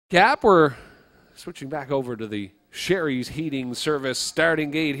Cap, we're switching back over to the Sherry's Heating Service starting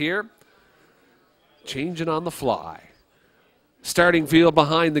gate here. Changing on the fly. Starting field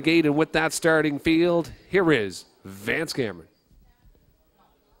behind the gate, and with that starting field, here is Vance Cameron.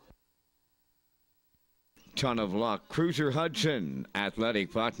 Ton of Luck, Cruiser Hudson,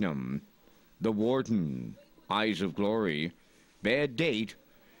 Athletic Putnam, The Warden, Eyes of Glory, Bad Date,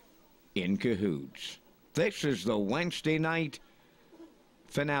 In Cahoots. This is the Wednesday night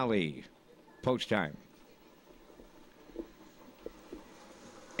finale, post time.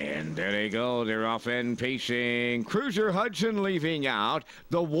 And there they go. They're off and pacing. Cruiser Hudson leaving out.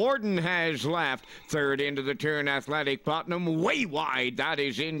 The Warden has left. Third into the turn. Athletic Putnam way wide. That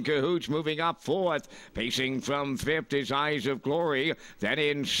is In Cahoots moving up fourth. Pacing from fifth is Eyes of Glory. Then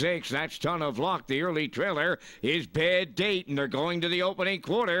in sixth, that's Ton of Luck. The early trailer is Bad Date. And they're going to the opening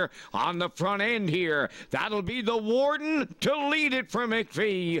quarter on the front end here. That'll be the Warden to lead it for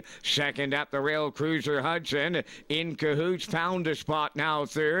McPhee. Second at the rail, Cruiser Hudson. In Cahoots found a spot now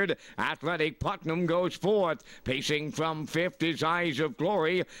third. Athletic Putnam goes fourth. Pacing from fifth is Eyes of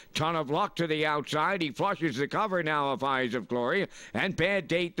Glory. Ton of Luck to the outside. He flushes the cover now of Eyes of Glory. And Bad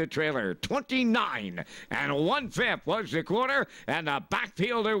Date the trailer. 29 and 1/5 was the quarter. And the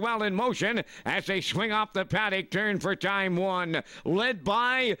backfield are well in motion as they swing off the paddock turn for time one. Led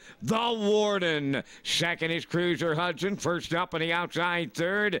by the Warden. Second is Cruiser Hudson. First up on the outside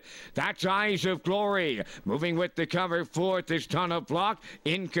third. That's Eyes of Glory. Moving with the cover fourth is Ton of Luck.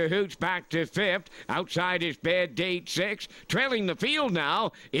 In Cahoots back to fifth. Outside is Bad Date sixth. Trailing the field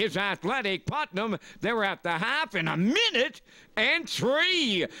now is Athletic Putnam. They're at the half in a minute and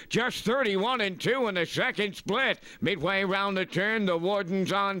 3. Just 31 and 2 in the second split. Midway around the turn, the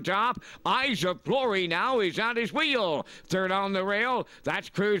Warden's on top. Eyes of Glory now is at his wheel. Third on the rail, that's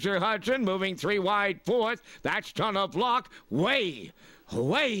Cruiser Hudson moving 3 wide fourth. That's Ton of Luck. Way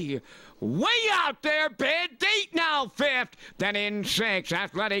out there. Bad Date now fifth. Then in sixth,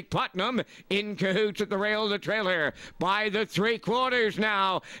 Athletic Putnam. In Cahoots at the rail of the trailer by the 3/4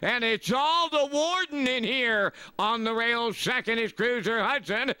 now. And it's all the Warden in here. On the rail, second is Cruiser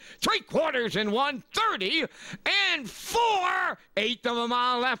Hudson. 3/4 in 1:30 and 4. Eighth of a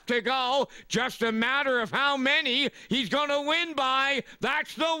mile left to go. Just a matter of how many he's going to win by.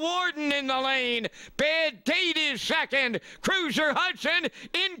 That's the Warden in the lane. Bad Date is second. Cruiser Hudson.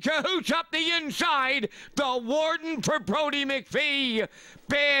 In Cahoots up the inside. The Warden for Brody McPhee.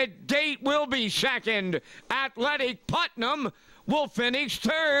 Bad Date will be second. Athletic Putnam will finish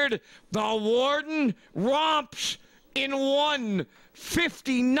third. The Warden romps in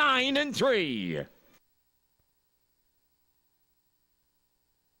 1:59 and 3.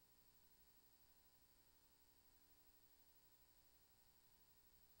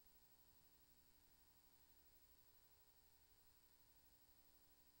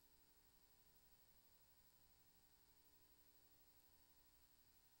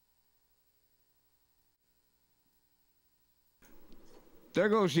 There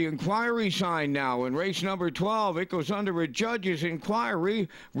goes the inquiry sign now in race number 12. It goes under a judge's inquiry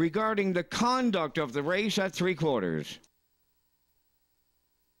regarding the conduct of the race at 3/4.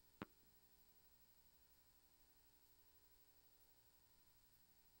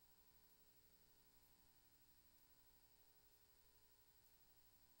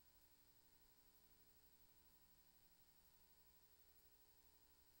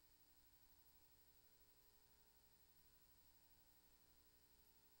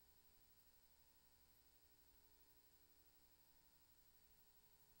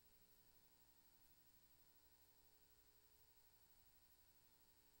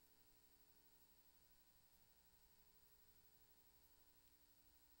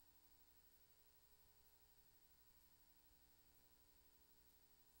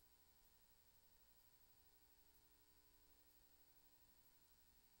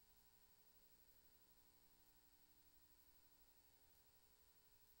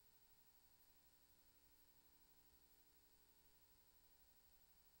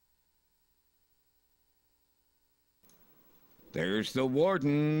 There's the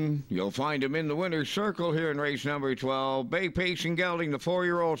Warden. You'll find him in the winner's circle here in race number 12. Bay Pacing gelding, the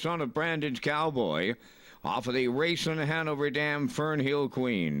 4-year-old son of Brandon's Cowboy, off of the Racing Hanover Dam Fernhill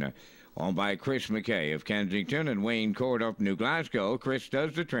Queen. Owned by Chris McKay of Kensington and Wayne Court up New Glasgow. Chris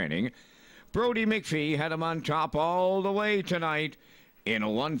does the training. Brody McPhee had him on top all the way tonight in a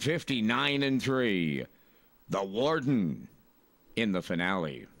 1:59 and 3. The Warden in the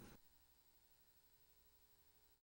finale.